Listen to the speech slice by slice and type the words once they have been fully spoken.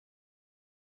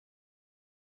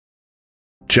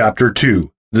Chapter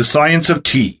 2. The Science of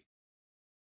Tea.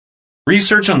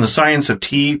 Research on the science of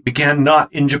tea began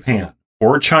not in Japan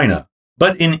or China,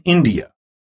 but in India.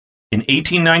 In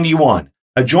 1891,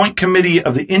 a joint committee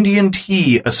of the Indian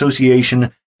Tea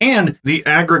Association and the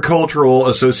Agricultural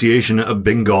Association of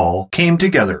Bengal came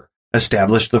together,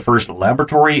 established the first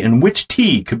laboratory in which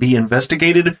tea could be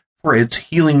investigated for its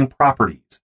healing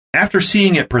properties. After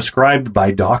seeing it prescribed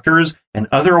by doctors and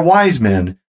other wise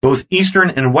men, both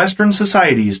Eastern and Western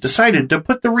societies decided to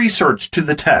put the research to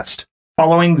the test.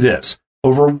 Following this,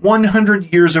 over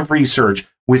 100 years of research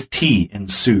with tea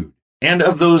ensued. And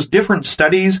of those different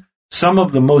studies, some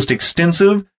of the most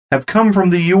extensive have come from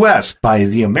the U.S. by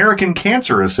the American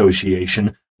Cancer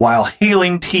Association, while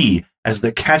hailing tea as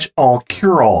the catch-all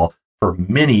cure-all for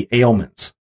many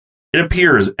ailments. It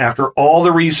appears, after all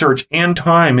the research and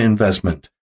time investment,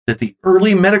 that the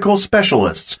early medical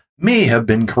specialists may have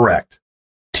been correct.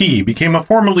 Tea became a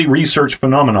formally researched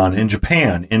phenomenon in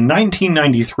Japan in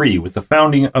 1993 with the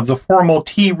founding of the Formal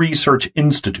Tea Research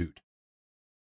Institute.